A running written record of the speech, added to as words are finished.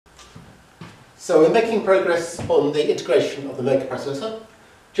So we're making progress on the integration of the Megaprocessor.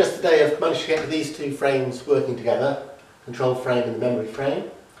 Just today I've managed to get these two frames working together, control frame and the memory frame.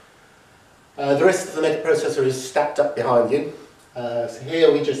 The rest of the Megaprocessor is stacked up behind you. So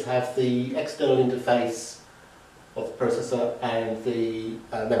here we just have the external interface of the processor and the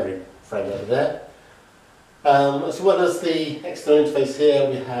memory frame over there. As well as the external interface here,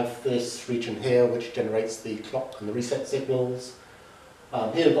 we have this region here which generates the clock and the reset signals.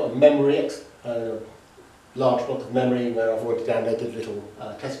 Here we've got a memory, large block of memory where I've already downloaded a little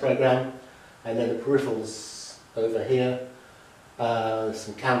test program, and then the peripherals over here,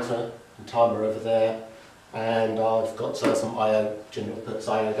 some counter and timer over there, and I've got some I/O, general purpose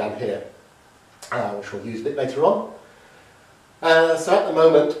I/O down here, which we'll use a bit later on. So at the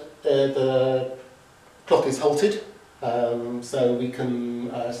moment the clock is halted, so we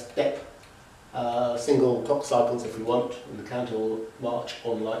can step single clock cycles if we want, and the counter will march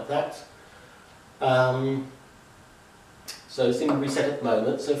on like that. So it's in reset at the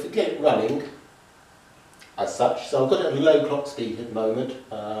moment, so if we get it running as such, so I've got it at a low clock speed at the moment,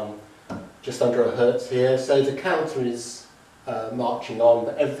 just under a hertz here, so the counter is marching on,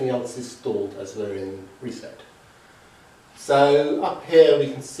 but everything else is stalled as we're in reset. So up here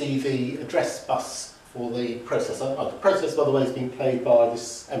we can see the address bus for the processor. The processor, by the way, is being played by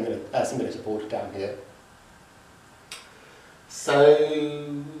this simulator board down here. So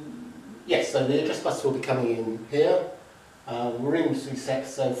yes, so the address bus will be coming in here. We're in reset,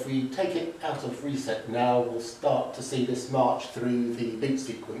 so if we take it out of reset now, we'll start to see this march through the boot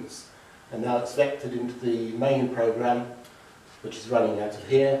sequence. And now it's vectored into the main program, which is running out of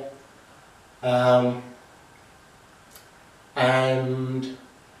here.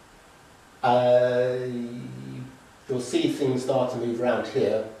 You'll see things start to move around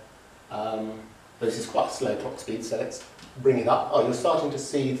here. This is quite a slow clock speed, so let's bring it up. Oh, you're starting to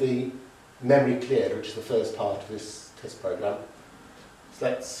see the memory cleared, which is the first part of this test program. So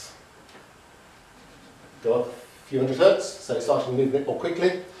let's go up a few hundred hertz, so it's starting to move a bit more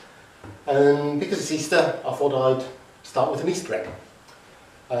quickly. And because it's Easter, I thought I'd start with an Easter egg.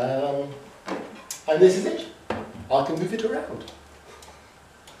 And this is it. I can move it around.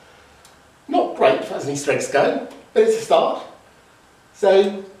 Not great as an Easter eggs go, but it's a start.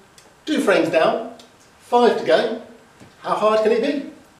 So 2 frames down, 5 to go. How hard can it be?